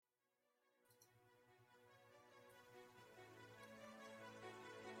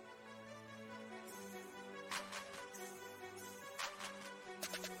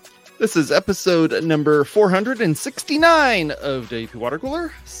This is episode number 469 of WP Water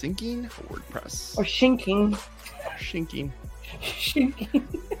Cooler, Synching WordPress. Or Shinking. Shinking. Shinking.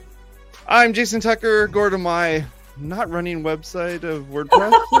 I'm Jason Tucker, go to my not running website of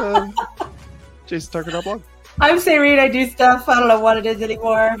WordPress, jasontucker.blog. I'm Say Reed, I do stuff. I don't know what it is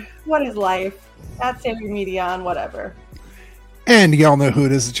anymore. What is life? That's Say Reed Media on whatever. And y'all know who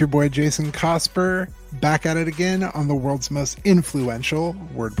it is. It's your boy Jason Cosper, back at it again on the world's most influential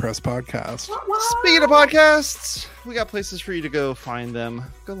WordPress podcast. Speaking of podcasts, we got places for you to go find them.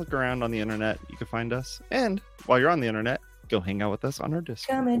 Go look around on the internet. You can find us. And while you're on the internet, go hang out with us on our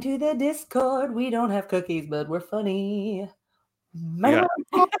Discord. Come into the Discord. We don't have cookies, but we're funny. Yeah.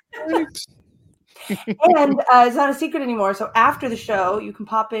 And it's not a secret anymore. So after the show, you can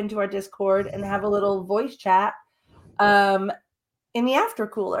pop into our Discord and have a little voice chat in the After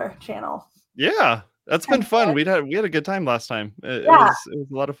Cooler channel. Yeah, that's been fun. We had a good time last time. It was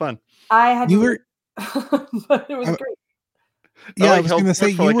a lot of fun. I had but it was great. Yeah, I was going to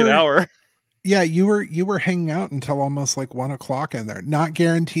say for an hour. Yeah, you were hanging out until almost like 1 o'clock in there. Not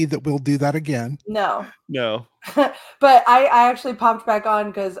guaranteed that we'll do that again. No. But I actually popped back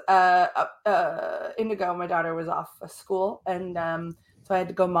on because Indigo, my daughter, was off of school, and so I had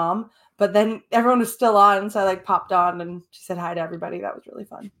to go mom. But then everyone was still on, so I popped on and she said hi to everybody. That was really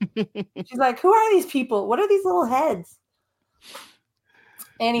fun. She's like, "Who are these people? What are these little heads?"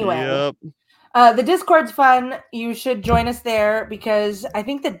 Anyway, the Discord's fun. You should join us there because I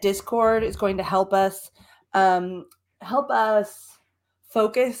think the Discord is going to help us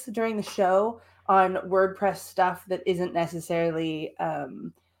focus during the show on WordPress stuff that isn't necessarily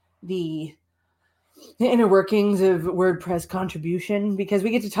the inner workings of WordPress contribution, because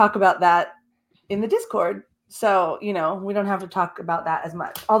we get to talk about that in the Discord. So, we don't have to talk about that as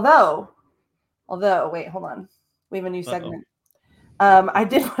much. Although, wait, hold on. We have a new segment. I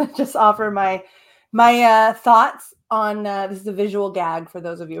did want to just offer my thoughts on, this is a visual gag for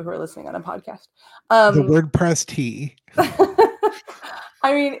those of you who are listening on a podcast. The WordPress tea.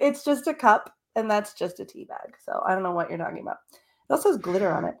 I mean, it's just a cup and that's just a tea bag. So I don't know what you're talking about. It also has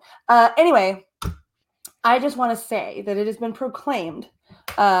glitter on it. Anyway, I just want to say that it has been proclaimed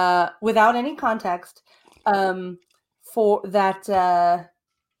without any context for that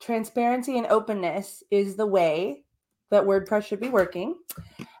transparency and openness is the way that WordPress should be working,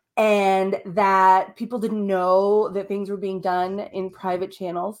 and that people didn't know that things were being done in private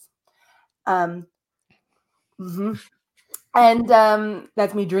channels. And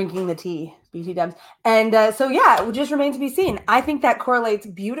that's me drinking the tea, BT dubs. And so, yeah, it just remains to be seen. I think that correlates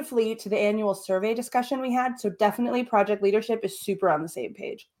beautifully to the annual survey discussion we had. So definitely project leadership is super on the same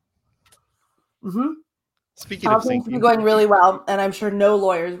page. Speaking of things be going really well, and I'm sure no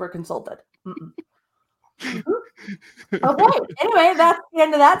lawyers were consulted. Okay, anyway, that's the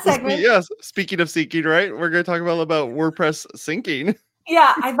end of that segment. Yes, speaking of syncing, right? We're going to talk about WordPress syncing.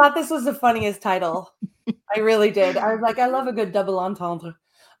 Yeah, I thought this was the funniest title. I really did. I was like, I love a good double entendre.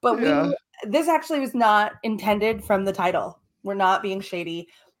 But this actually was not intended from the title. We're not being shady.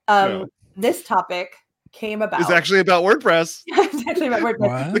 This topic came about. It's actually about WordPress. It's actually about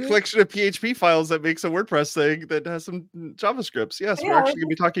WordPress. The collection of PHP files that makes a WordPress thing that has some JavaScripts. Yes, we're actually going to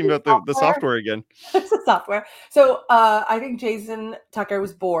be talking about the software again. It's the software. So I think Jason Tucker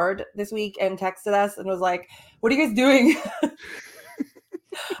was bored this week and texted us and was like, "What are you guys doing?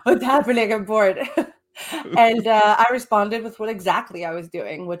 What's happening? I'm bored." And I responded with what exactly I was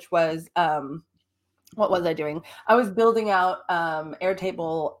doing, which was, what was I doing? I was building out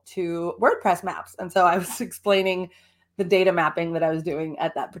Airtable to WordPress maps. And so I was explaining the data mapping that I was doing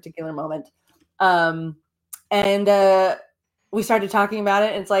at that particular moment. And we started talking about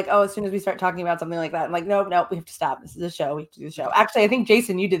it. And it's like, as soon as we start talking about something like that, I'm like, nope, we have to stop. This is a show. We have to do the show. Actually, I think,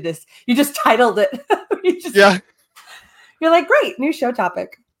 Jason, you did this. You just titled it. You're like, great, new show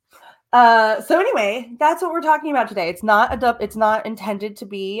topic. So anyway, that's what we're talking about today. It's not intended to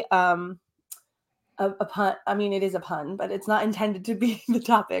be a pun. I mean, it is a pun, but it's not intended to be the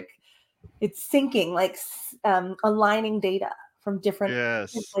topic. It's syncing, aligning data from different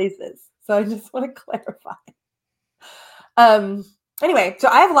places. So I just want to clarify. Anyway, so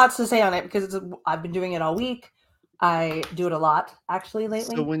I have lots to say on it because I've been doing it all week. I do it a lot, actually,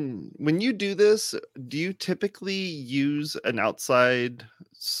 lately. So when you do this, do you typically use an outside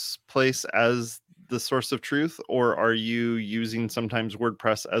place as the source of truth, or are you using sometimes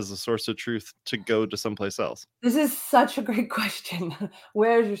WordPress as a source of truth to go to someplace else? This is such a great question.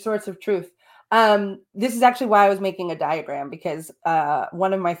 Where's your source of truth? This is actually why I was making a diagram, because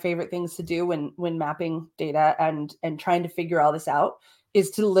one of my favorite things to do when mapping data and trying to figure all this out is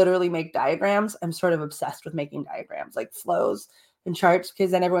to literally make diagrams. I'm sort of obsessed with making diagrams, like flows and charts,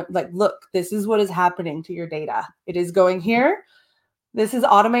 because then everyone like, look, this is what is happening to your data. It is going here. This is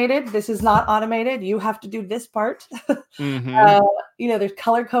automated. This is not automated. You have to do this part. Mm-hmm. There's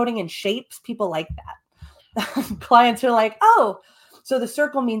color coding and shapes. People like that. Clients are like, oh, so the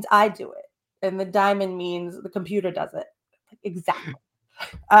circle means I do it, and the diamond means the computer does it. Exactly.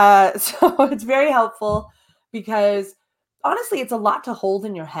 So it's very helpful because honestly, it's a lot to hold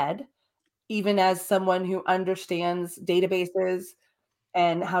in your head, even as someone who understands databases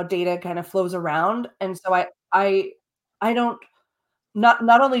and how data kind of flows around. And so I don't,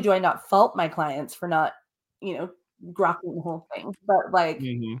 not only do I not fault my clients for not, grokking the whole thing, but like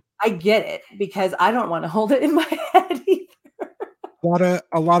Mm-hmm. I get it because I don't want to hold it in my head either.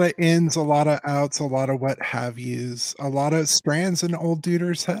 A lot of ins, a lot of outs, a lot of what have yous, a lot of strands in old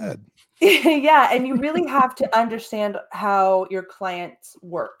Duder's head. Yeah, and you really have to understand how your clients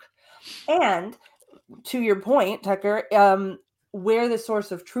work. And to your point, Tucker, where the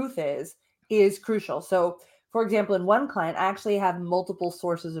source of truth is crucial. So, for example, in one client, I actually have multiple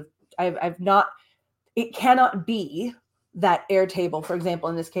sources of. I've not. It cannot be that Airtable, for example,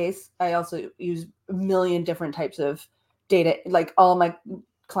 in this case, I also use a million different types of data. Like all my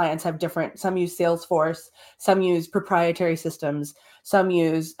clients have different. Some use Salesforce, some use proprietary systems, some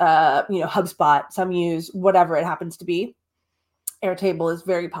use HubSpot, some use whatever it happens to be. Airtable is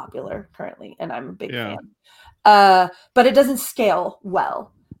very popular currently, and I'm a big fan. But it doesn't scale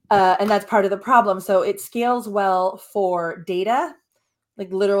well. And that's part of the problem. So it scales well for data,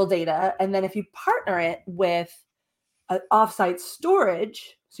 like literal data. And then if you partner it with an offsite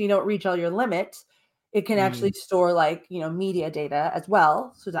storage, so you don't reach all your limits, it can actually store like, media data as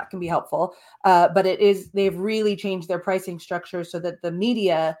well. So that can be helpful. But they've really changed their pricing structure so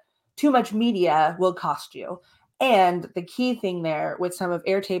that too much media will cost you. And the key thing there with some of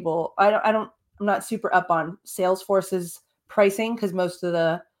Airtable, I'm not super up on Salesforce's pricing because most of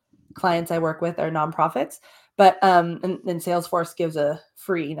the clients I work with are nonprofits, but and Salesforce gives a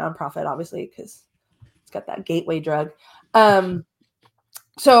free nonprofit, obviously, because it's got that gateway drug.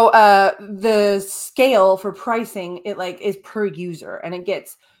 So the scale for pricing, it is per user, and it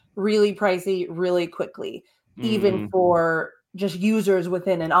gets really pricey really quickly, even for just users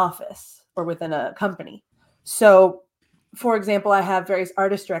within an office or within a company. So, for example, I have various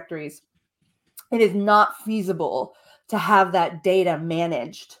artist directories. It is not feasible to have that data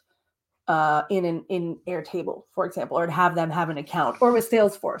managed in Airtable, for example, or to have them have an account, or with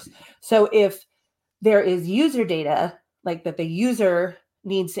Salesforce. So if there is user data like that the user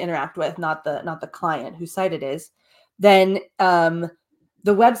needs to interact with, not the client whose site it is, then the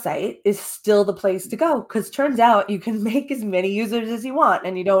website is still the place to go, because turns out you can make as many users as you want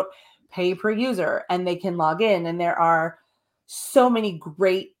and you don't pay per user, and they can log in, and there are so many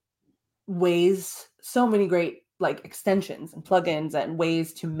great ways, so many great extensions and plugins and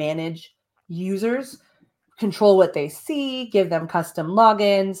ways to manage users, control what they see, give them custom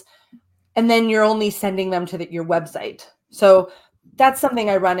logins, and then you're only sending them to your website. So that's something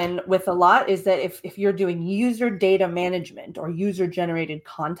I run in with a lot, is that if you're doing user data management or user generated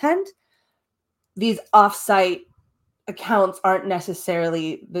content, these offsite accounts aren't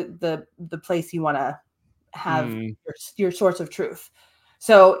necessarily the place you want to have your source of truth.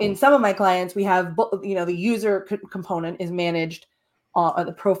 So in some of my clients, we have, the user component is managed or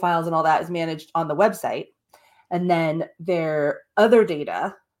the profiles and all that is managed on the website. And then their other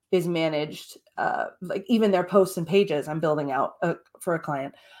data is managed, like even their posts and pages I'm building out for a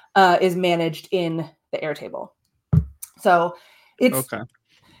client is managed in the Airtable. So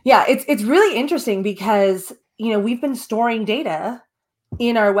it's really interesting because, we've been storing data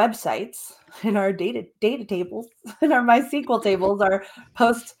in our websites, in our data tables, in our MySQL tables. Our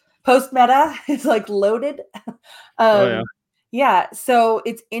post meta is loaded. So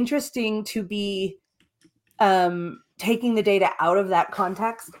it's interesting to be taking the data out of that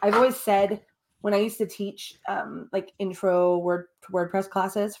context. I've always said, when I used to teach intro WordPress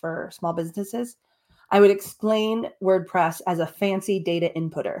classes for small businesses, I would explain WordPress as a fancy data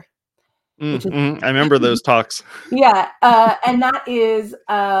inputter. I remember those talks. Yeah. And that is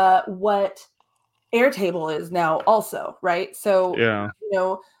what Airtable is now also, right? So,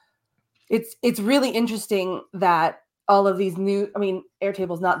 it's really interesting that all of these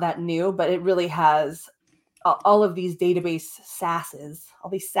Airtable is not that new, but it really has all of these database SaaSes, all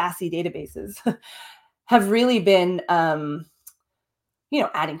these SaaSy databases have really been,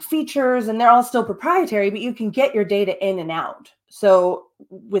 adding features, and they're all still proprietary, but you can get your data in and out. So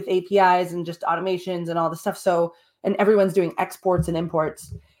with APIs and just automations and all the stuff. So, and everyone's doing exports and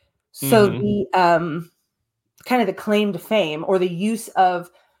imports. So the kind of the claim to fame, or the use of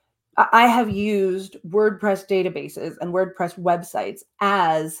I have used WordPress databases and WordPress websites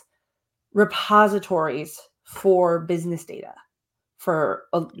as repositories for business data for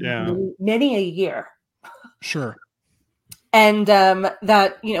many a year. Sure. And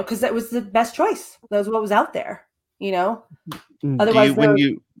that, because that was the best choice. That was what was out there, Otherwise,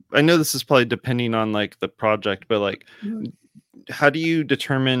 I know this is probably depending on like the project, but like, how do you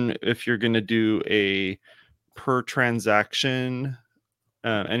determine if you're going to do a per transaction?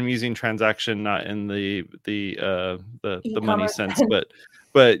 And I'm using transaction not in the money sense,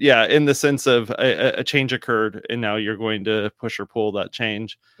 but yeah, in the sense of a change occurred and now you're going to push or pull that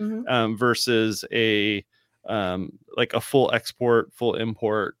change, versus a like a full export, full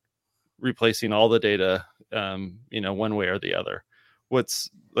import, replacing all the data, one way or the other. What's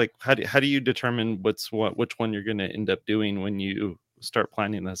like, how do you determine which one you're going to end up doing when you start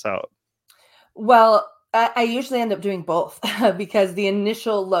planning this out? Well, I usually end up doing both because the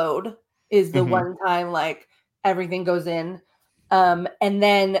initial load is the one time like everything goes in. And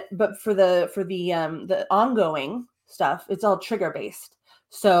then, but for the ongoing stuff, it's all trigger based.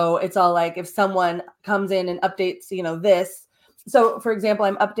 So it's all like if someone comes in and updates, this. So for example,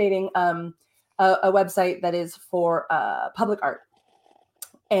 I'm updating a website that is for public art.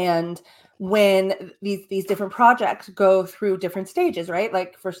 And when these different projects go through different stages, right?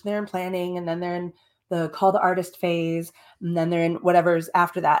 Like first they're in planning, and then they're in the call to artist phase, and then they're in whatever's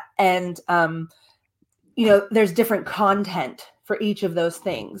after that. And there's different content for each of those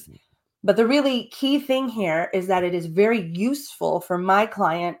things. But the really key thing here is that it is very useful for my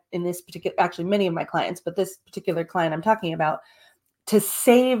client in this particular, actually many of my clients, but this particular client I'm talking about, to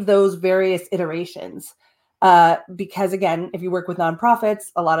save those various iterations. Because again, if you work with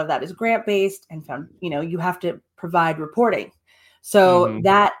nonprofits, a lot of that is grant-based and you have to provide reporting. So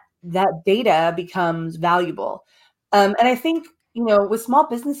that data becomes valuable. And I think, with small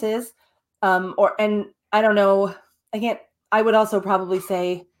businesses, and I don't know, I would also probably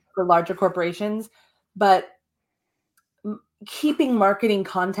say for larger corporations, but keeping marketing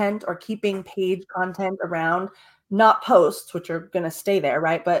content or keeping page content around, not posts, which are going to stay there,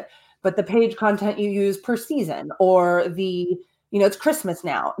 right? But the page content you use per season, or it's Christmas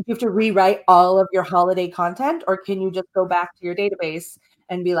now. Do you have to rewrite all of your holiday content, or can you just go back to your database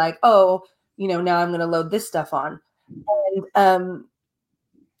and be like, oh, now I'm going to load this stuff on? And,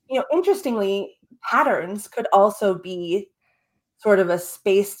 interestingly, patterns could also be sort of a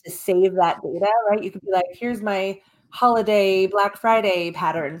space to save that data, right? You could be like, here's my holiday Black Friday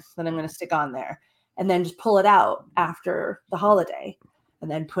pattern that I'm going to stick on there, and then just pull it out after the holiday,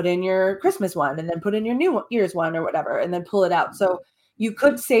 and then put in your Christmas one, and then put in your New Year's one or whatever, and then pull it out. So you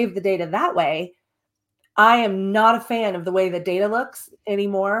could save the data that way. I am not a fan of the way the data looks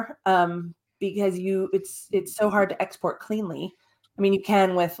anymore, because it's so hard to export cleanly. I mean, you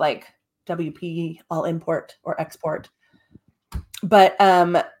can with like WP all import or export, but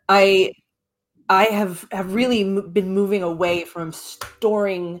I have really been moving away from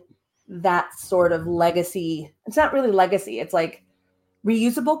storing that sort of legacy. It's not really legacy. It's like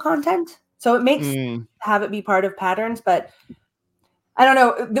reusable content. So it makes have it be part of patterns, but I don't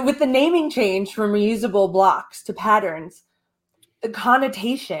know, with the naming change from reusable blocks to patterns, the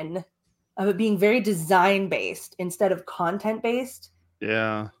connotation of it being very design based instead of content based.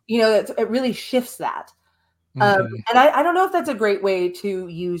 Yeah. It really shifts that. And I don't know if that's a great way to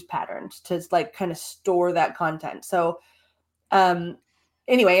use patterns to like kind of store that content. So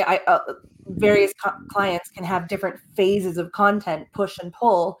anyway, various clients can have different phases of content, push and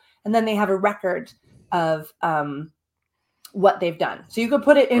pull, and then they have a record of what they've done. So you could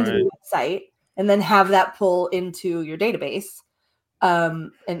put it into the website and then have that pull into your database,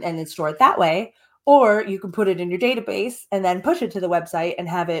 and then store it that way. Or you can put it in your database and then push it to the website and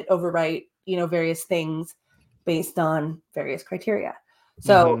have it overwrite, various things based on various criteria.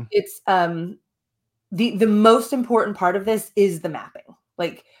 So it's the most important part of this is the mapping,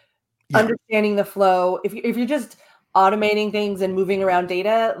 like understanding the flow. If you're just automating things and moving around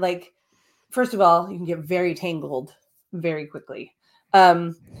data, like, first of all, you can get very tangled very quickly.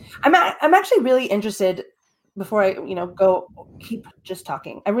 I'm actually really interested, before I go keep just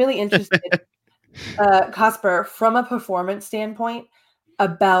talking, I'm really interested, Casper, from a performance standpoint,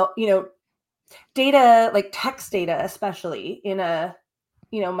 about data, like text data, especially in a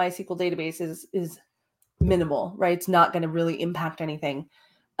MySQL database is minimal, right? It's not going to really impact anything.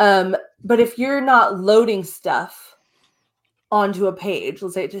 But if you're not loading stuff onto a page,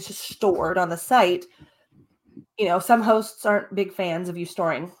 let's say it's just stored on the site, some hosts aren't big fans of you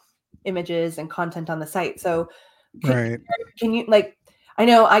storing images and content on the site. So can you, like, I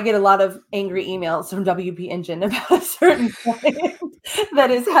know I get a lot of angry emails from WP Engine about a certain client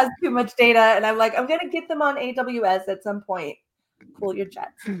that has too much data, and I'm like, I'm gonna get them on AWS at some point. Cool your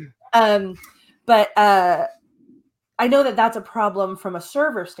jets. But I know that that's a problem from a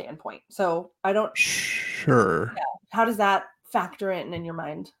server standpoint. So I don't. Sure. Yeah. How does that factor in your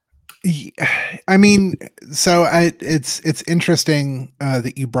mind? I mean, so it's interesting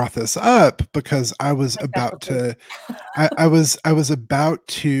that you brought this up, because I was about to I was about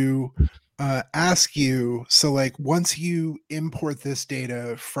to ask you, so like once you import this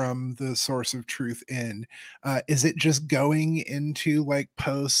data from the source of truth in, is it just going into like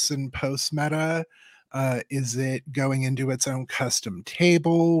posts and post meta? Is it going into its own custom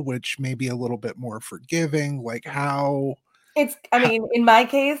table, which may be a little bit more forgiving? Like how? I mean, in my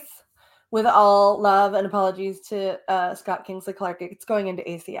case, with all love and apologies to Scott Kingsley Clark, it's going into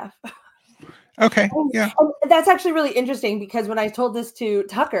ACF. Okay, yeah. And that's actually really interesting, because when I told this to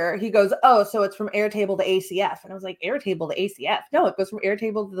Tucker, he goes, oh, so it's from Airtable to ACF. And I was like, Airtable to ACF? No, it goes from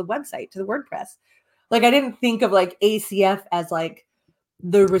Airtable to the website, to the WordPress. Like, I didn't think of like ACF as like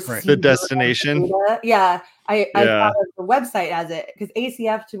the receiver, the destination. Yeah, I thought of the website as it, because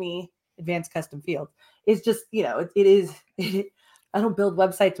ACF to me, Advanced Custom Fields, is just, it is. I don't build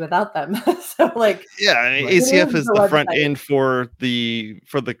websites without them. So like, yeah, I mean, ACF is the front end for the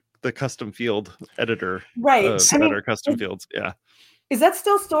custom field editor, right? better custom fields. Yeah. Is that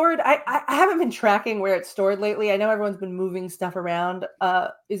still stored? I haven't been tracking where it's stored lately. I know everyone's been moving stuff around.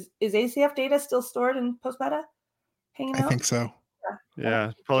 Is ACF data still stored in Postmeta? Hanging out? I think so.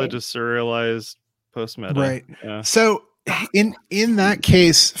 Yeah, probably just serialized Postmeta. Right. Yeah. So in that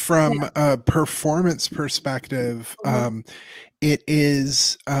case, from a performance perspective, it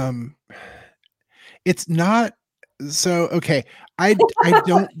is it's not so okay. I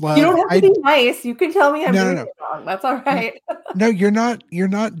don't love. You don't have to be nice. You can tell me I'm doing it wrong. That's all right. No, you're not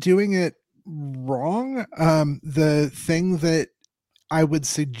doing it wrong. The thing that I would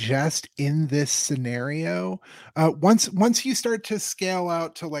suggest in this scenario, once you start to scale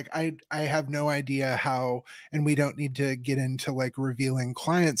out to like, I have no idea how, and we don't need to get into like revealing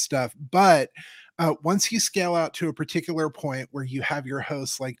client stuff, but once you scale out to a particular point where you have your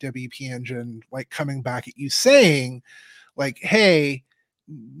hosts like WP Engine like coming back at you saying like, hey,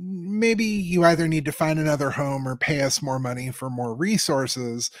 maybe you either need to find another home or pay us more money for more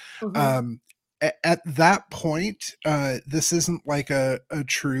resources. At that point, this isn't like a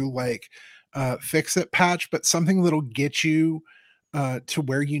true like fix it patch, but something that'll get you to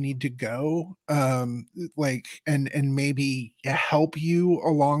where you need to go, like and maybe help you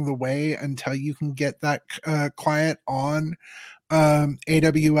along the way until you can get that client on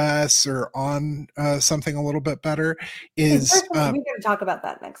AWS or on something a little bit better. Is we're going to talk about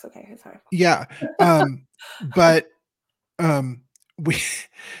that next. Okay, sorry. Yeah, but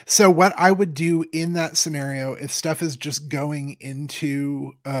so what I would do in that scenario, if stuff is just going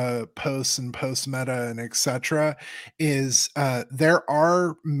into posts and post meta and etc., is there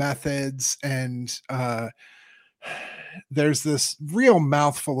are methods, and there's this real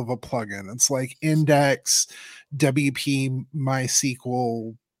mouthful of a plugin. It's like index WP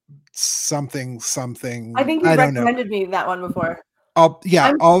MySQL something. I think you recommended me that one before. I'm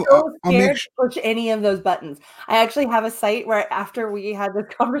so scared to push any of those buttons. I actually have a site where after we had this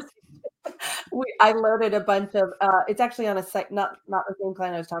conversation, I loaded a bunch of. It's actually on a site, not the same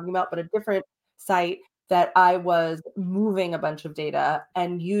client I was talking about, but a different site that I was moving a bunch of data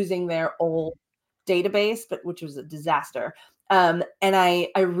and using their old database, but which was a disaster. And I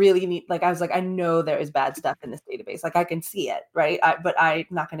really need, like, I was like, I know there is bad stuff in this database. Like I can see it, right? But I'm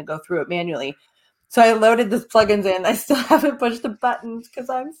not going to go through it manually. So I loaded this plugins in. I still haven't pushed the buttons because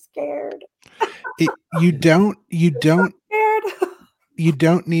I'm scared. You don't need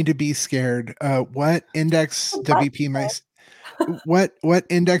to be scared. What index WP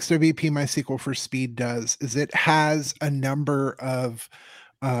MySQL for speed does is it has a number of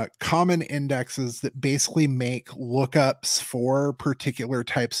common indexes that basically make lookups for particular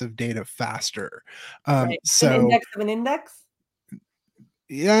types of data faster. Right. So an index of an index.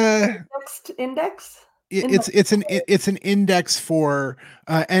 Yeah. Index. It's an index for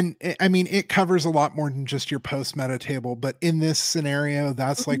and I mean it covers a lot more than just your post meta table, but in this scenario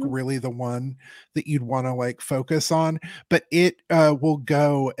that's like really the one that you'd want to like focus on. But it will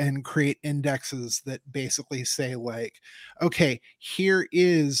go and create indexes that basically say like, okay, here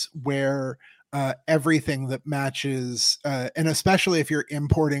is where everything that matches, and especially if you're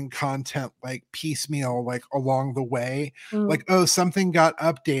importing content like piecemeal, like along the way, like, oh, something got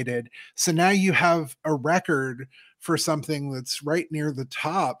updated. So now you have a record for something that's right near the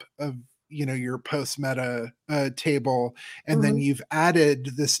top of your post meta table, and then Mhm. you've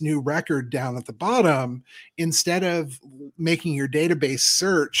added this new record down at the bottom, instead of making your database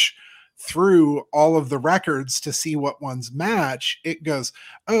search through all of the records to see what ones match, it goes,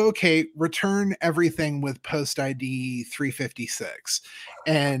 oh, okay, return everything with post ID 356.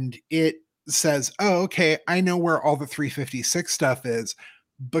 And it says, oh, okay, I know where all the 356 stuff is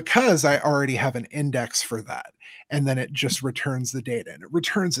because I already have an index for that. And then it just returns the data, and it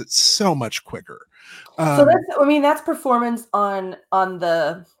returns it so much quicker. So that's performance on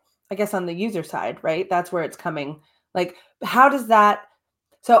the, I guess, on the user side, right? That's where it's coming. Like, how does that,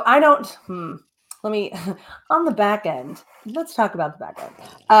 so I don't, let me, on the back end, let's talk about the back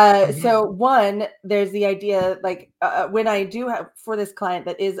end. So one, there's the idea, like when I do have, for this client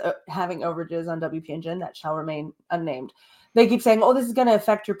that is having overages on WP Engine that shall remain unnamed, they keep saying, oh, this is going to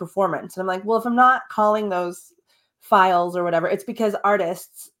affect your performance. And I'm like, well, if I'm not calling those files or whatever, it's because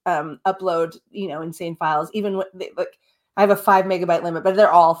artists upload, insane files. Even when like, I have a 5 megabyte limit, but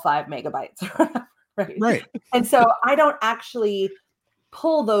they're all 5 megabytes, right? And so I don't actually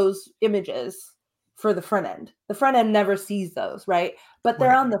pull those images for the front end. The front end never sees those, right? But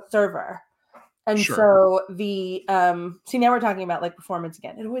they're on the server. And so the see, now we're talking about like performance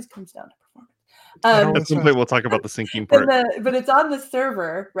again. It always comes down to performance. At some point, we'll talk about the syncing part. But it's on the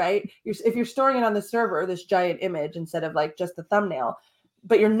server, right? If you're storing it on the server, this giant image instead of like just the thumbnail,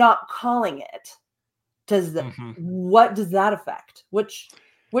 but you're not calling it, what does that affect? Which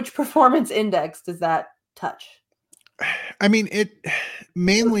performance index does that touch? I mean, it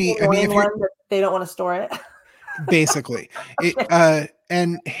mainly, I mean, if they don't want to store it. Basically,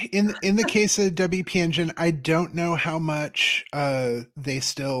 and in the case of WP Engine, I don't know how much they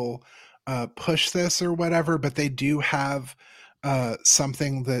still push this or whatever, but they do have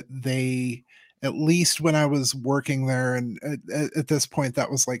something that they, at least when I was working there, and at this point that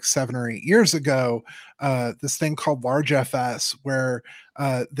was like 7 or 8 years ago, this thing called large FS, where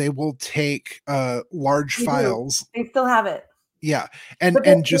they will take large files. They still have it. Yeah, but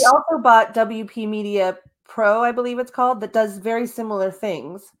they also bought WP Media Pro, I believe it's called, that does very similar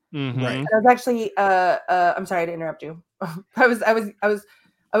things. Mm-hmm. Right. And I was actually I'm sorry to interrupt you. I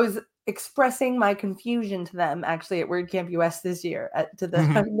was expressing my confusion to them actually at WordCamp US this year.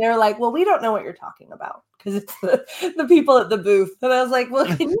 They're like, well, we don't know what you're talking about, because it's the people at the booth. And I was like, well,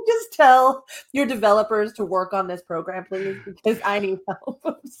 can you just tell your developers to work on this program, please? Because I need help.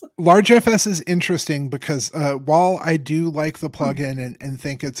 Large FS is interesting because while I do like the plugin and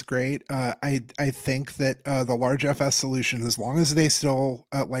think it's great, I think that the large FS solution, as long as they still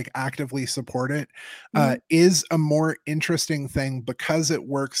like actively support it, is a more interesting thing because it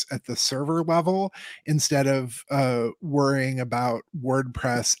works at the server level instead of worrying about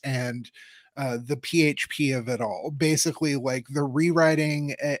WordPress and the PHP of it all. Basically, like the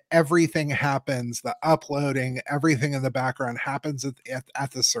rewriting, everything happens, the uploading, everything in the background happens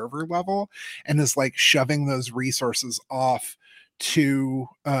at the server level, and is like shoving those resources off to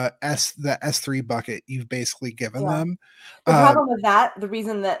the S3 bucket you've basically given them. The problem with that, the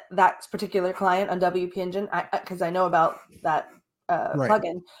reason that particular client on WP Engine, because I know about that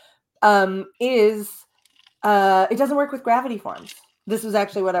plugin, is it doesn't work with gravity forms. This was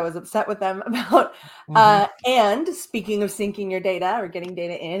actually what I was upset with them about. And speaking of syncing your data or getting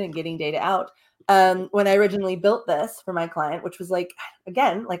data in and getting data out, when I originally built this for my client, which was like,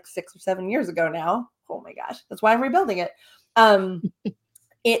 again, like 6 or 7 years ago now. Oh my gosh, that's why I'm rebuilding it.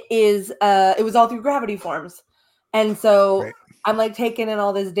 It was all through gravity forms. And so I'm like taking in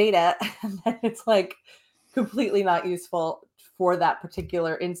all this data, and then it's like completely not useful for that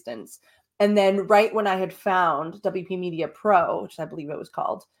particular instance. And then right when I had found WP Media Pro, which I believe it was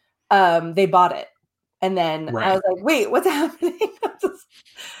called, they bought it. And then I was like, wait, what's happening?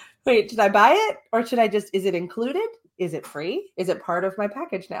 Wait, should I buy it? Or should I is it included? Is it free? Is it part of my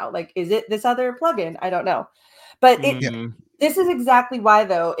package now? Like, is it this other plugin? I don't know. But this is exactly why,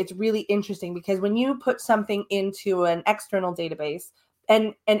 though, it's really interesting, because when you put something into an external database,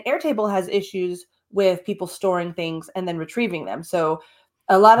 and Airtable has issues with people storing things and then retrieving them. So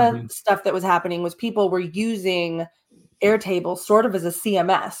a lot of stuff that was happening was people were using Airtable sort of as a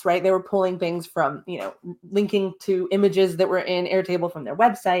CMS, right? They were pulling things from, linking to images that were in Airtable from their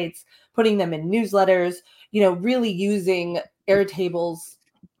websites, putting them in newsletters, really using Airtables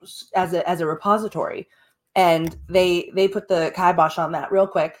as a repository. And they put the kibosh on that real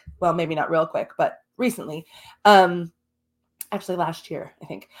quick. Well, maybe not real quick, but recently. Actually last year, I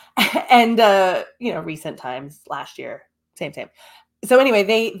think. And recent times, last year, same. So anyway,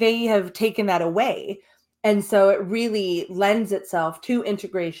 they have taken that away. And so it really lends itself to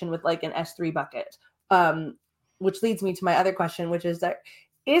integration with like an S3 bucket, which leads me to my other question, which is that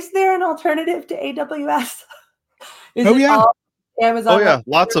Is there an alternative to AWS? Is Oh, it yeah. all Amazon? Oh yeah,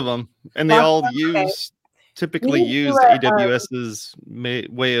 lots of them, and they Lots all of them? Okay. We typically need to do use a, AWS's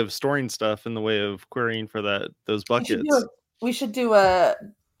way of storing stuff in the way of querying for those buckets. we should do a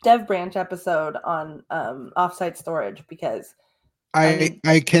dev branch episode on offsite storage, because I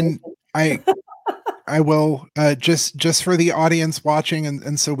will just for the audience watching,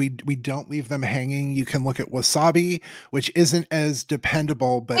 and so we don't leave them hanging. You can look at Wasabi, which isn't as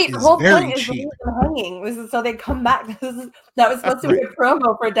dependable but Wait, the is whole very point is to cheap. leave them hanging. This is so they come back. That was supposed to be Right. a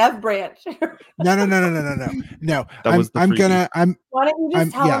promo for dev branch. No. That was the freebie. Why don't you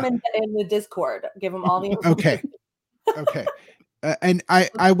just tell yeah. them in the Discord? Give them all the Okay. information. And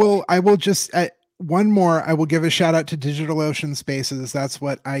I will just one more. I will give a shout out to DigitalOcean Spaces. That's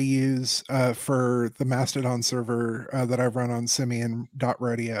what I use for the Mastodon server that I run on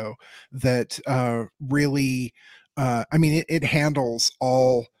Simian.rodeo. That really, I mean, it handles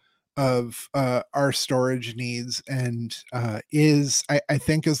all of our storage needs, and I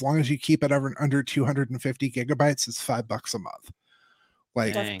think as long as you keep it under 250 gigabytes, it's $5 a month.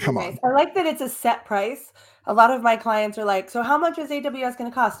 Like, Dang. come Nice. on. I like that it's a set price. A lot of my clients are like, so how much is AWS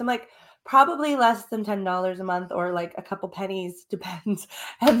going to cost? I'm like, probably less than $10 a month, or like a couple pennies, depends.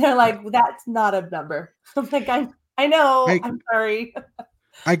 And they're like, that's not a number. I'm like, I know, I'm sorry.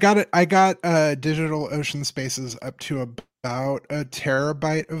 I got DigitalOcean Spaces up to about a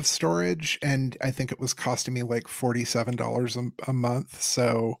terabyte of storage, and I think it was costing me like $47 a month.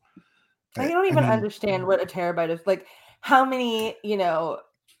 So I don't even understand what a terabyte is. Like, how many,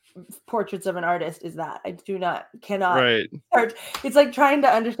 portraits of an artist is that? I cannot Right. search. It's like trying to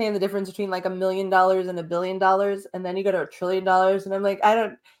understand the difference between like $1 million and $1 billion, and then you go to $1 trillion, and I'm like, I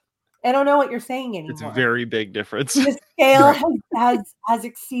don't know what you're saying anymore. It's a very big difference. The scale has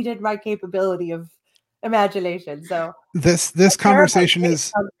exceeded my capability of imagination. So this conversation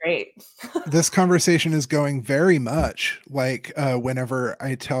is great. This conversation is going very much like whenever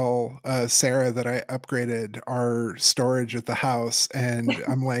I tell Sarah that I upgraded our storage at the house, and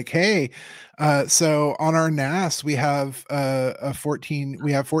I'm like, hey, so on our NAS we have 14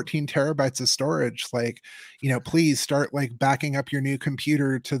 terabytes of storage. Like, please start like backing up your new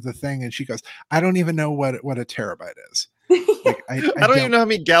computer to the thing. And she goes, I don't even know what a terabyte is. Like, I don't even know how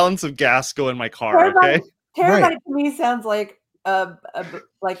many gallons of gas go in my car. Okay, terabyte to me sounds like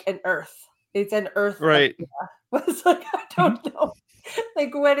like an Earth. It's an Earth, right? It's like, I don't know.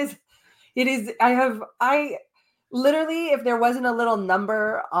 Like, what is it? Is I literally, if there wasn't a little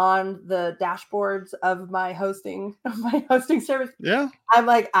number on the dashboards of my hosting service, yeah, I'm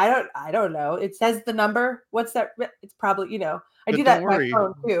like, I don't know. It says the number. What's that? It's probably, I but do that on my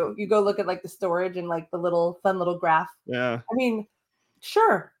phone too. You go look at like the storage and like the fun little graph. Yeah. I mean,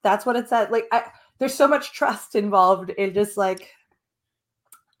 sure, that's what it said. Like, there's so much trust involved in just like,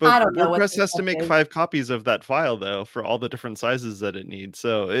 but I don't know. WordPress has to make 5 copies of that file though for all the different sizes that it needs.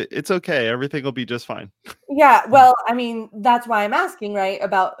 So it's okay. Everything will be just fine. Yeah, well, I mean, that's why I'm asking, right,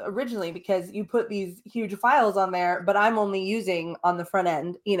 about originally, because you put these huge files on there, but I'm only using on the front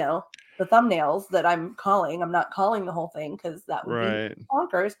end, the thumbnails that I'm calling. I'm not calling the whole thing because that would be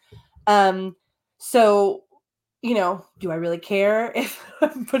bonkers. So, do I really care if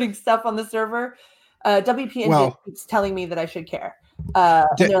I'm putting stuff on the server? WP Engine keeps telling me that I should care.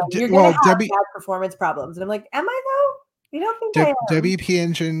 You're going to have bad performance problems. And I'm like, am I though? You don't think I am? WP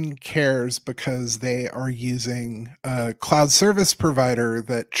Engine cares because they are using a cloud service provider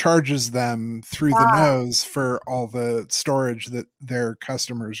that charges them through the nose for all the storage that their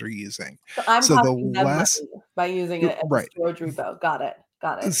customers are using. So I'm costing them money by using it as a storage repo. Got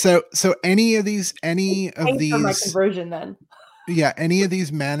it. So any of these for my conversion then. Yeah, any of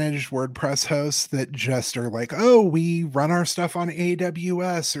these managed WordPress hosts that just are like, oh, we run our stuff on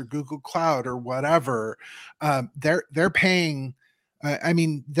AWS or Google Cloud or whatever, they're paying. I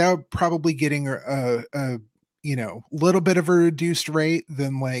mean, they're probably getting a little bit of a reduced rate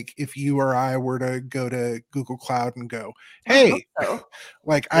than like if you or I were to go to Google Cloud and go, hey,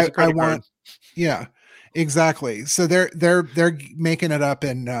 like I want, yeah, exactly. So they're making it up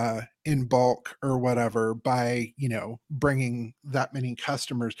in bulk or whatever by bringing that many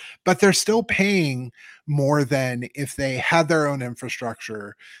customers, but they're still paying more than if they had their own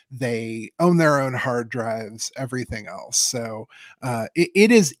infrastructure, they own their own hard drives, everything else. So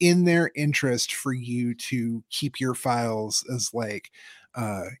it is in their interest for you to keep your files as like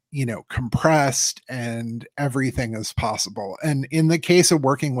compressed and everything as possible. And in the case of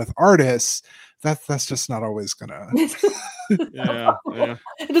working with artists, that's just not always gonna yeah.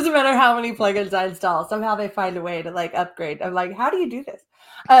 It doesn't matter how many plugins I install, somehow they find a way to like upgrade. I'm like, how do you do this?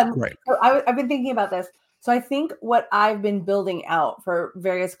 So I've been thinking about this. So I think what I've been building out for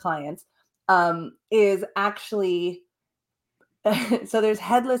various clients is actually, so there's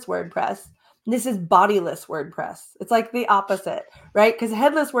headless WordPress. This is bodiless WordPress. It's like the opposite, right? Because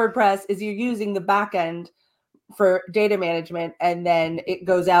headless WordPress is you're using the backend for data management, and then it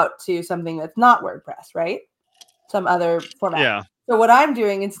goes out to something that's not WordPress, right? Some other format. Yeah. So what I'm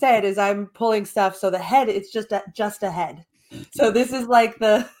doing instead is I'm pulling stuff so the head it's just a head. So this is like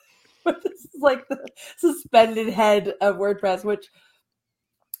the suspended head of WordPress, which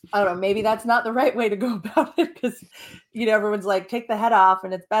I don't know, maybe that's not the right way to go about it, because everyone's like, take the head off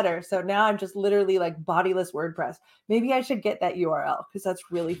and it's better. So now I'm just literally like bodiless WordPress. Maybe I should get that URL because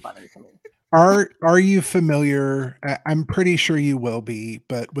that's really funny to me. Are you familiar? I'm pretty sure you will be,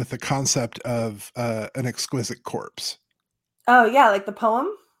 but with the concept of an exquisite corpse. Oh yeah, like the poem.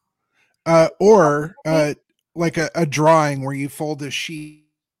 Or like a drawing where you fold a sheet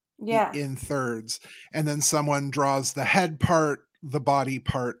Yeah. in thirds, and then someone draws the head part, the body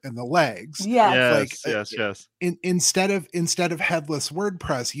part, and the legs. Yes. Like Yes. instead of headless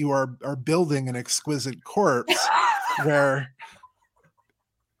WordPress, you are building an exquisite corpse where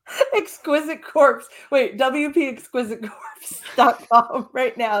Exquisite corpse. Wait, WPExquisitecorpse.com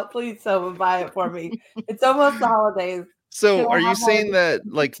right now. Please, someone buy it for me. It's almost the holidays. So are you saying that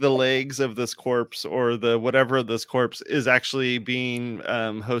like the legs of this corpse or the whatever of this corpse is actually being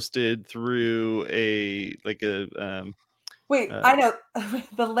hosted through Wait, I know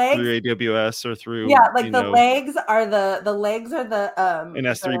the legs through AWS or through like the legs are the an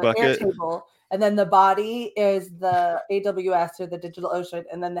S3 the bucket? Airtable, and then the body is the AWS or the DigitalOcean,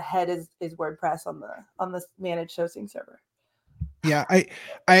 and then the head is WordPress on the managed hosting server. Yeah,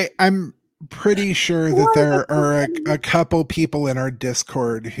 I'm pretty sure that there are a couple people in our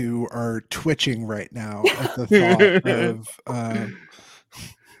Discord who are twitching right now at the thought of oh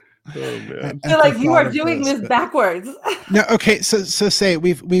man. They're like, you are doing this backwards. No, okay, so say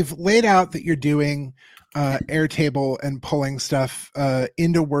we've laid out that you're doing Airtable and pulling stuff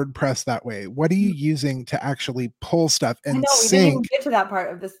into WordPress that way. What are you using to actually pull stuff and we didn't even sync? get to that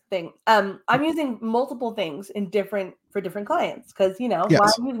part of this thing. I'm using multiple things for different clients, because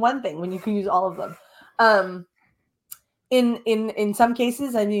why use one thing when you can use all of them? In some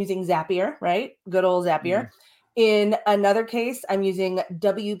cases, I'm using Zapier, right? Good old Zapier. In another case, I'm using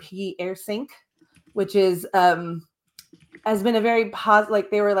WP AirSync, which is has been a very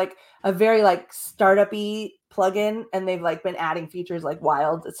they were like a very like startup-y plugin, and they've like been adding features like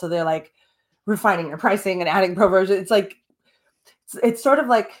wild. So they're like refining their pricing and adding pro version. It's like it's sort of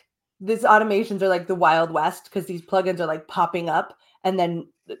like these automations are like the Wild West, because these plugins are like popping up, and then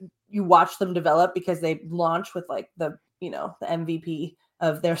you watch them develop because they launch with like the MVP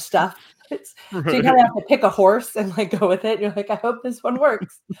of their stuff. So you kind of have to pick a horse and like go with it. You're like, I hope this one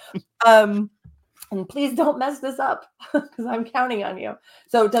works. And please don't mess this up, because I'm counting on you.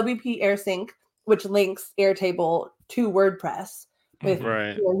 So WP AirSync, which links Airtable to WordPress with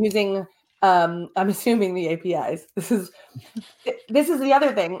using I'm assuming the APIs. This is the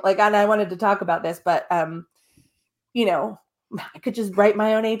other thing. Like, and I wanted to talk about this, but I could just write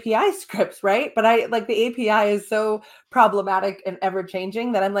my own API scripts, right? But the API is so problematic and ever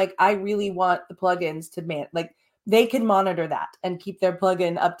changing that I'm like, I really want the plugins to they can monitor that and keep their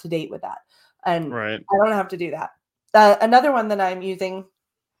plugin up to date with that. And I don't have to do that. Another one that I'm using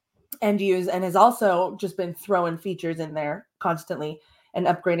and has also just been throwing features in there constantly and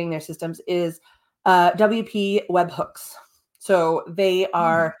upgrading their systems is WP webhooks. So they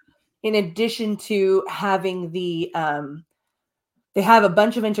are, in addition to having they have a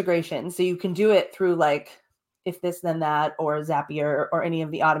bunch of integrations. So you can do it through like If This Then That or Zapier or any of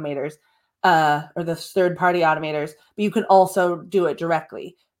the automators or the third-party automators, but you can also do it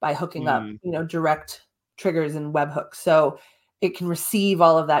directly by hooking up, direct triggers and webhooks. So it can receive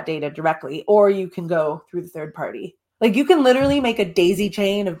all of that data directly, or you can go through the third party. Like, you can literally make a daisy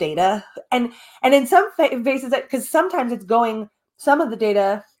chain of data. And in some cases, because sometimes it's going, some of the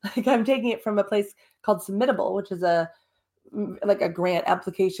data, like I'm taking it from a place called Submittable, which is a grant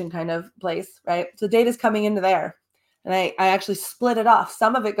application kind of place, right? So data's coming into there. And I actually split it off.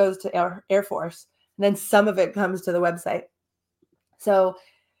 Some of it goes to Air Force, and then some of it comes to the website. So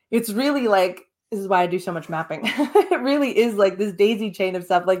it's really like, this is why I do so much mapping. It really is like this daisy chain of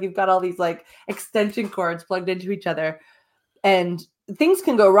stuff. Like, you've got all these like extension cords plugged into each other, and things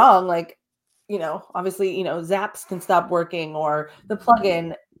can go wrong. Like, obviously, Zaps can stop working, or the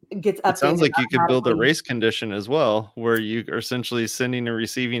plugin gets updated. It sounds like you could build a race condition as well, where you are essentially sending and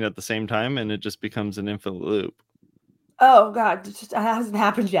receiving at the same time, and it just becomes an infinite loop. Oh God, it hasn't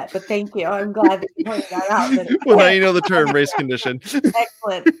happened yet, but thank you. I'm glad that you pointed that out. Well, now you know the term race condition.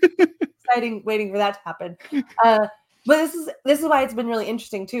 Excellent. exciting waiting for that to happen. But this is why it's been really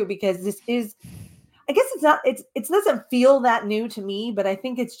interesting too, because this is, I guess it doesn't feel that new to me, but I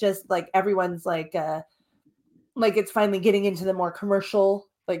think it's just like everyone's like it's finally getting into the more commercial,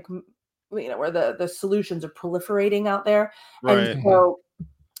 like, where the solutions are proliferating out there. And Right. so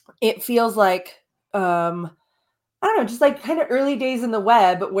it feels like, I don't know, just like kind of early days in the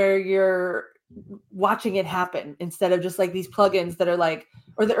web where you're watching it happen instead of just like these plugins that are like,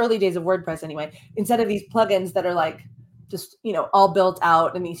 or the early days of WordPress anyway, instead of these plugins that are like just, all built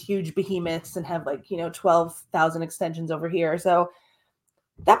out in these huge behemoths and have like, 12,000 extensions over here. So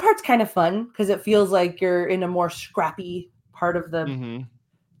that part's kind of fun because it feels like you're in a more scrappy part of the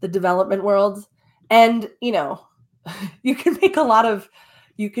development world. And, you can make a lot of,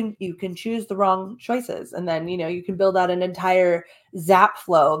 you can choose the wrong choices, and then you can build out an entire zap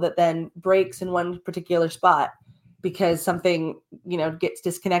flow that then breaks in one particular spot because something gets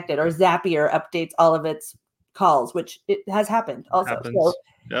disconnected, or Zapier updates all of its calls, which it has happened also. So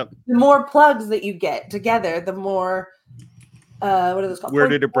Yep. the more plugs that you get together, the more what are those called? Where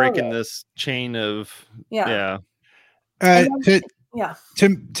did it break in this chain of yeah.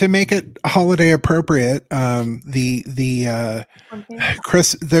 To make it holiday appropriate, the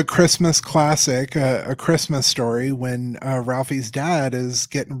Christmas classic, A Christmas Story, when Ralphie's dad is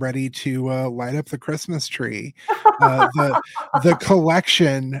getting ready to light up the Christmas tree, the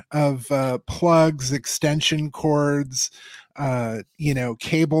collection of plugs, extension cords,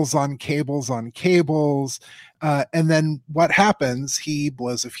 cables on cables on cables, and then what happens? He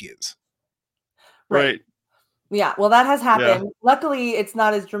blows a fuse. Right. Yeah, well, that has happened. Yeah. Luckily, it's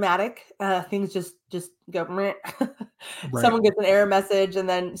not as dramatic. Things just go. Right. Someone gets an error message, and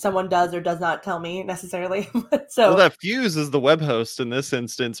then someone does or does not tell me necessarily. So, well, that fuse is the web host in this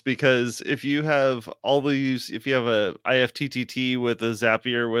instance, because if you have if you have a IFTTT with a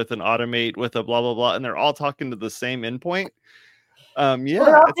Zapier, with an Automate, with a blah blah blah, and they're all talking to the same endpoint. Well,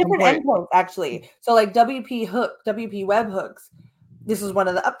 they're all different endpoints actually. So, like WP webhooks. This is one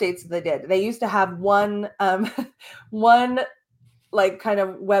of the updates that they did. They used to have one like kind of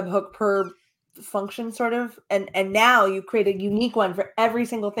webhook per function sort of, and now you create a unique one for every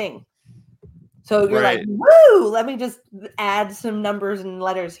single thing. So you're like, woo, let me just add some numbers and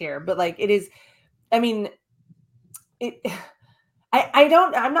letters here. But like it is, I mean,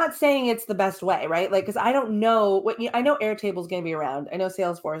 I'm not saying it's the best way, right? Like, because I don't know I know Airtable is going to be around. I know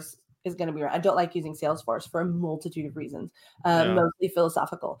Salesforce is going to be around. I don't like using Salesforce for a multitude of reasons, mostly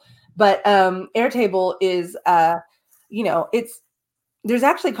philosophical. But Airtable is, there's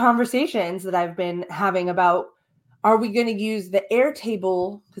actually conversations that I've been having about, are we going to use the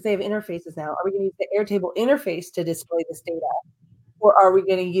Airtable, because they have interfaces now, are we going to use the Airtable interface to display this data, or are we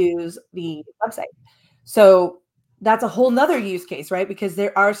going to use the website? So that's a whole nother use case, right? Because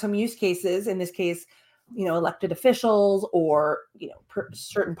there are some use cases, in this case, elected officials or,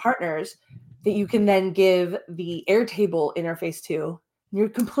 certain partners that you can then give the Airtable interface to. You're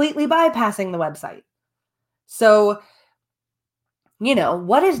completely bypassing the website. So,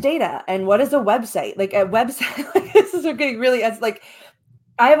 what is data and what is a website? Like a website, like, this is getting really, as like,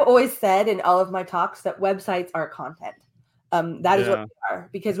 I've always said in all of my talks that websites are content. That is what they are,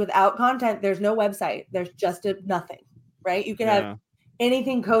 because without content, there's no website. There's just nothing, right? You can have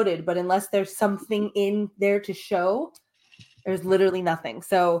anything coded, but unless there's something in there to show, there's literally nothing.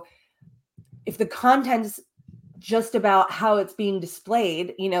 So if the content's just about how it's being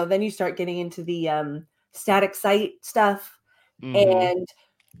displayed, then you start getting into the static site stuff. And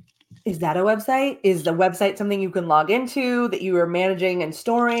is that a website? Is the website something you can log into that you are managing and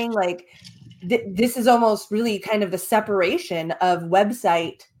storing? Like, this is almost really kind of the separation of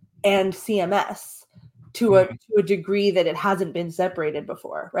website and CMS to a degree that it hasn't been separated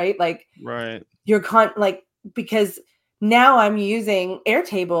before, right? Like, because now I'm using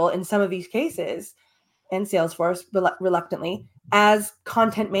Airtable in some of these cases, and Salesforce reluctantly, as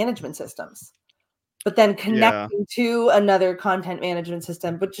content management systems, but then connecting to another content management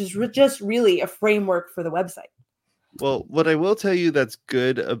system, which is just really a framework for the website. Well, what I will tell you that's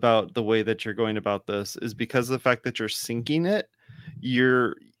good about the way that you're going about this is, because of the fact that you're syncing it,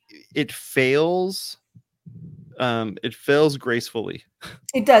 it fails gracefully.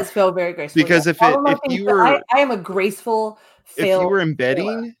 It does fail very gracefully. Because if you were, I am a graceful fail.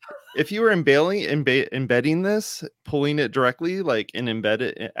 If you were embedding this, pulling it directly, like an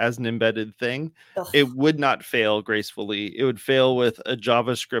embedded thing, it would not fail gracefully. It would fail with a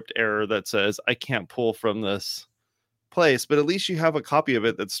JavaScript error that says, I can't pull from this place, but at least you have a copy of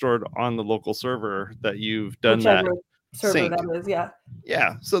it that's stored on the local server that you've done. Whichever server sync. That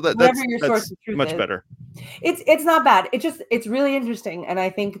is, so that's much better. It's not bad. It's really interesting, and I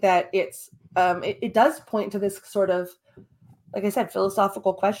think that it does point to this sort of, like I said,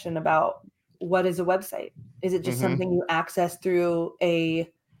 philosophical question about what is a website. Is it just something you access through a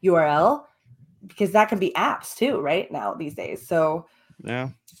URL? Because that can be apps too, right now these days. So yeah,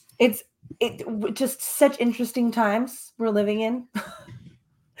 it's just such interesting times we're living in.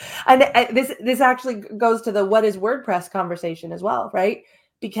 And this actually goes to the what is WordPress conversation as well, right?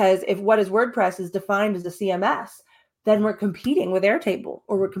 Because if what is WordPress is defined as a CMS, then we're competing with Airtable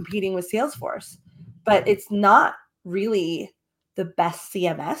or we're competing with Salesforce. But it's not really the best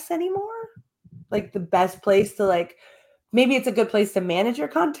CMS anymore. Like the best place to like, maybe it's a good place to manage your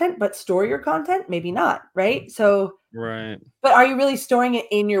content, but store your content, maybe not, right? So, right. but are you really storing it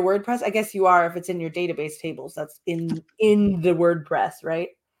in your WordPress? I guess you are if it's in your database tables. That's in the WordPress, right?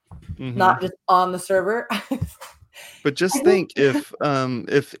 Not just on the server. But just think if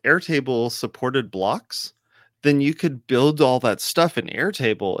Airtable supported blocks, then you could build all that stuff in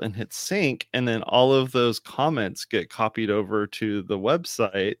Airtable and hit sync, and then all of those comments get copied over to the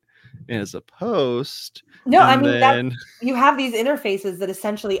website as a post. No, I And mean that then you have these interfaces that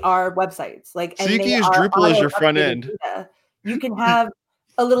essentially are websites, like, so and you they can use are Drupal as auto your front updated end. data. You can have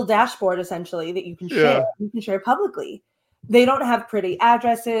a little dashboard essentially that you can share. Yeah. You can share publicly. They don't have pretty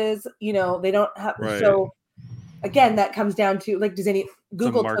addresses, they don't have. Right. So again, that comes down to like,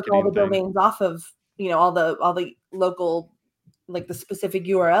 Google took all the domains off of all the local, like the specific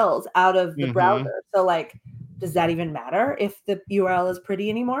URLs out of the browser. So like, does that even matter if the URL is pretty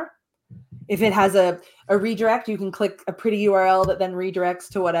anymore? If it has a redirect, you can click a pretty URL that then redirects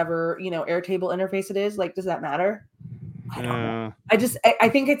to whatever Airtable interface it is. Like, does that matter? I don't know. I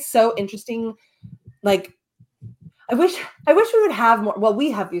think it's so interesting. Like, I wish we would have more. Well, we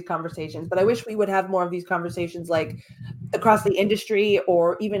have these conversations, but I wish we would have more of these conversations, like across the industry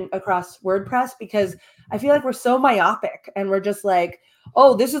or even across WordPress, because I feel like we're so myopic and we're just like,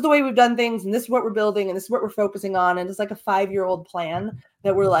 oh, this is the way we've done things, and this is what we're building, and this is what we're focusing on, and it's like a 5-year-old plan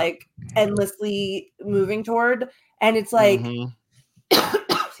that we're like endlessly moving toward, and it's like,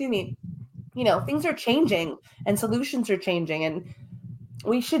 excuse me, things are changing and solutions are changing, and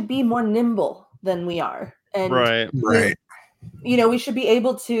we should be more nimble than we are. And right. We should be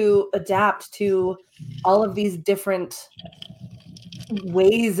able to adapt to all of these different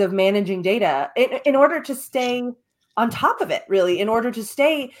ways of managing data in order to stay on top of it, really, in order to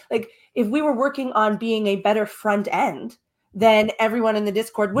stay, like, if we were working on being a better front end, then everyone in the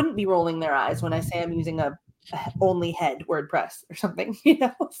Discord wouldn't be rolling their eyes when I say I'm using a only head WordPress or something,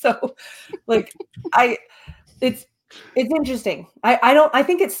 so like it's interesting. I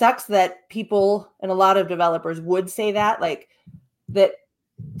think it sucks that people and a lot of developers would say that, like, that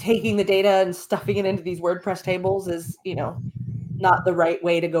taking the data and stuffing it into these WordPress tables is, not the right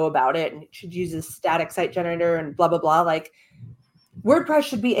way to go about it, and it should use a static site generator and blah, blah, blah. Like, WordPress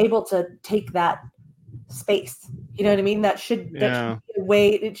should be able to take that space. You know what I mean? That should be a way,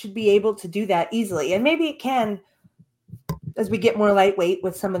 it should be able to do that easily. And maybe it can as we get more lightweight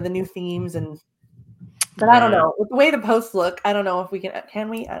with some of the new themes but I don't know. With the way the posts look, I don't know if we can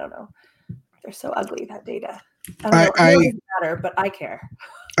we? I don't know. They're so ugly, that data. I don't know. It doesn't matter, but I care.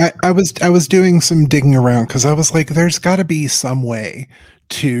 I was doing some digging around because I was like, there's got to be some way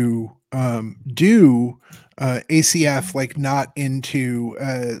to do ACF, like, not into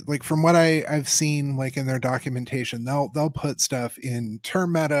like, from what I've seen, like, in their documentation, they'll put stuff in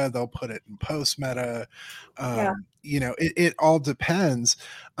term meta, they'll put it in post meta. It all depends.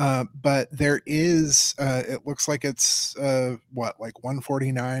 But there is it looks like it's like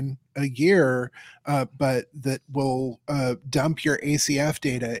 $149 a year, but that will dump your ACF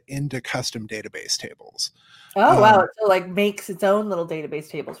data into custom database tables. Oh, wow. So like makes its own little database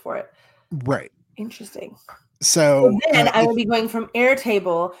tables for it. Right. Interesting. So then I will be going from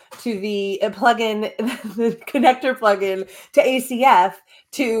Airtable to the plugin, the connector plugin to ACF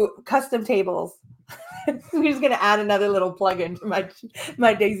to custom tables. We're just going to add another little plugin to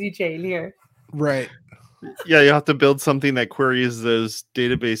my daisy chain here. Right. Yeah, you have to build something that queries those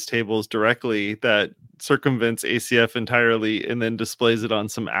database tables directly, that circumvents ACF entirely, and then displays it on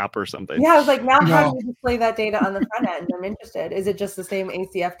some app or something. Yeah, I was like, now how do you display that data on the front end? I'm interested. Is it just the same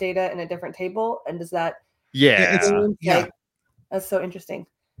ACF data in a different table? And does that... Yeah. That's so interesting.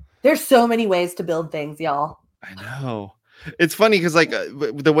 There's so many ways to build things, y'all. I know. It's funny because, like,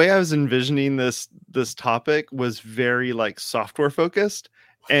 the way I was envisioning this topic was very, like, software focused.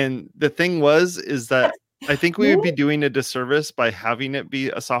 And the thing is that I think we would be doing a disservice by having it be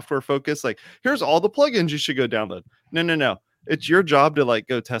a software focus. Like, here's all the plugins you should go download. No. It's your job to, like,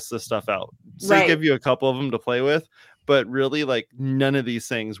 go test this stuff out. So they give you a couple of them to play with. but really like none of these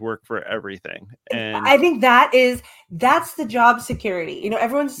things work for everything. And I think that's the job security. You know,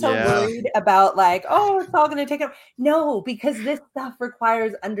 everyone's so worried about like, oh, it's all going to take up. No, because this stuff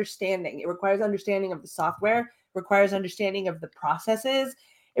requires understanding. It requires understanding of the software, requires understanding of the processes.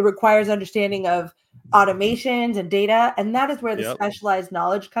 It requires understanding of automations and data. And that is where the specialized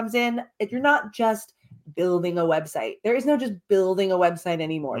knowledge comes in. If you're not just building a website, there is no just building a website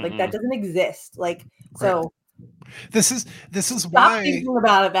anymore. Like that doesn't exist. Like, so this is stop why thinking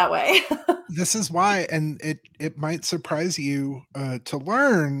about it that way. this is why, and it might surprise you to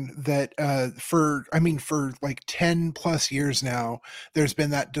learn that for like 10 plus years now, there's been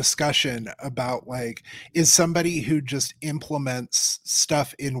that discussion about like, is somebody who just implements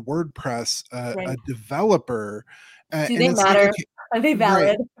stuff in WordPress a developer? Do they matter? Like, okay, are they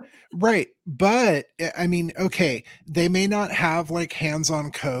valid? Right. But I mean, okay, they may not have like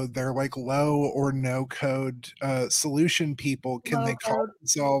hands-on code. They're like low or no code solution people. Can they call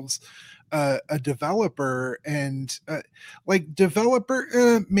themselves a developer? And like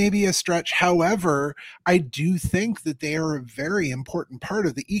developer, maybe a stretch. However, I do think that they are a very important part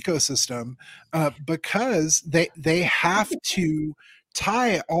of the ecosystem because they have to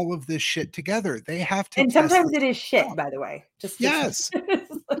tie all of this shit together. They have to, and sometimes it is shit, by the way. Just yes,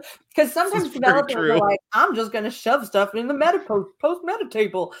 because sometimes developers are like, I'm just going to shove stuff in the post meta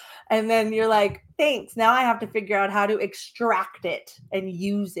table, and then you're like, thanks. Now I have to figure out how to extract it and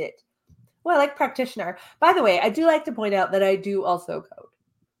use it. Well, like practitioner. By the way, I do like to point out that I do also code,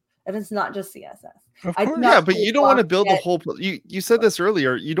 and it's not just CSS. Of course. Yeah, but you don't want to build the whole. You said this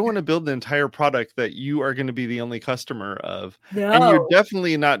earlier. You don't want to build the entire product that you are going to be the only customer of, and you're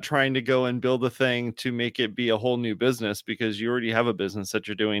definitely not trying to go and build a thing to make it be a whole new business because you already have a business that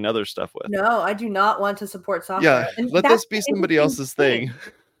you're doing other stuff with. No, I do not want to support software. Yeah, let this be somebody else's thing.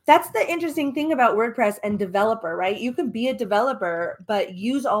 That's the interesting thing about WordPress and developer, right? You can be a developer, but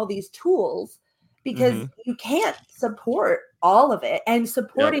use all these tools because you can't support all of it, and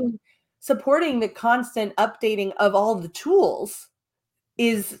supporting the constant updating of all the tools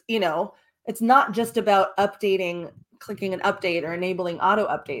is, you know, it's not just about clicking an update or enabling auto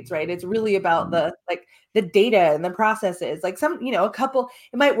updates, right? It's really about the data and the processes. Like it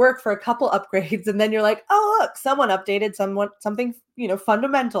might work for a couple upgrades, and then you're like, oh, look, someone updated something,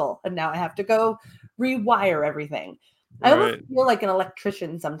 fundamental, and now I have to go rewire everything. Right. I almost feel like an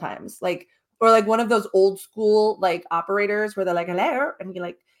electrician sometimes, or like one of those old school like operators where they're like, hello, and you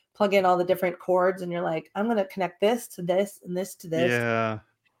like plug in all the different chords, and you're like, I'm going to connect this to this and this to this. Yeah.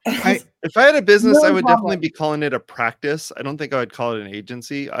 If I had a business, I would definitely be calling it a practice. I don't think I would call it an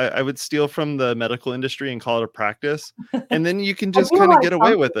agency. I would steal from the medical industry and call it a practice. And then you can just kind of get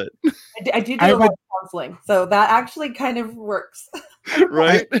away with it. I do a lot of counseling. So that actually kind of works.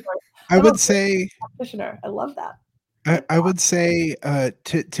 Right? I would say practitioner. I love that. I would say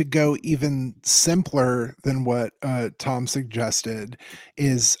to go even simpler than what Tom suggested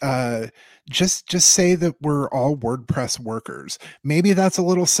is just say that we're all WordPress workers. Maybe that's a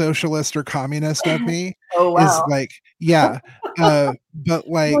little socialist or communist of me. Oh wow! Is like, yeah, but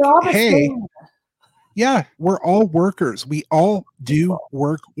like, hey, yeah, we're all workers. We all do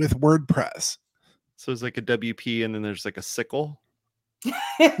work with WordPress. So it's like a WP, and then there's like a sickle.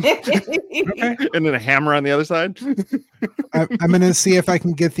 Okay. And then a hammer on the other side. I'm going to see if I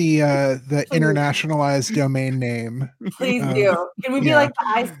can get the internationalized domain name. Please do. Can we be like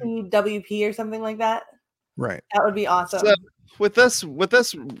the ICWP or something like that? Right. That would be awesome. So with us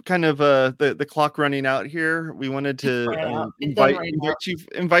kind of the clock running out here, we wanted to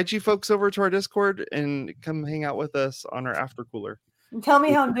invite you folks over to our Discord and come hang out with us on our after cooler. And tell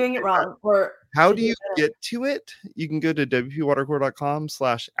me how I'm doing it wrong. Or how do you get to it? You can go to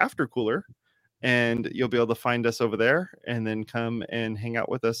wpwatercooler.com/aftercooler, and you'll be able to find us over there, and then come and hang out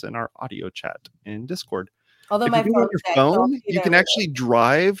with us in our audio chat in Discord. Although if you do it on your phone, you can actually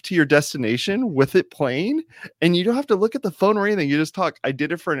drive to your destination with it playing, and you don't have to look at the phone or anything. You just talk. I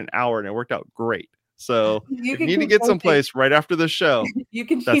did it for an hour, and it worked out great. So if you need to get someplace right after the show,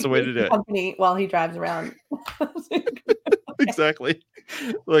 that's the way to do it. Company while he drives around. Exactly.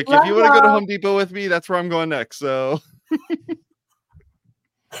 Like, if you want to go to Home Depot with me, that's where I'm going next. So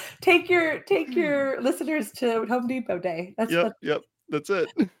take your listeners to Home Depot Day. Yep. That's it.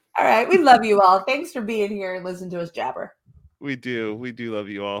 All right. We love you all. Thanks for being here and listening to us jabber. We do love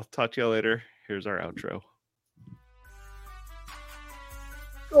you all. Talk to you later. Here's our outro.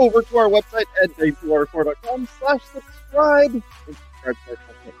 Go over to our website at wpwatercooler.com/subscribe.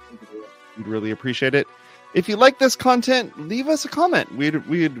 We'd really appreciate it. If you like this content, leave us a comment.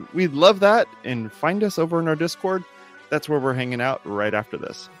 We'd love that. And find us over in our Discord. That's where we're hanging out right after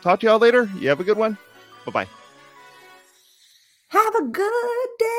this. Talk to y'all later. You have a good one. Bye-bye. Have a good day.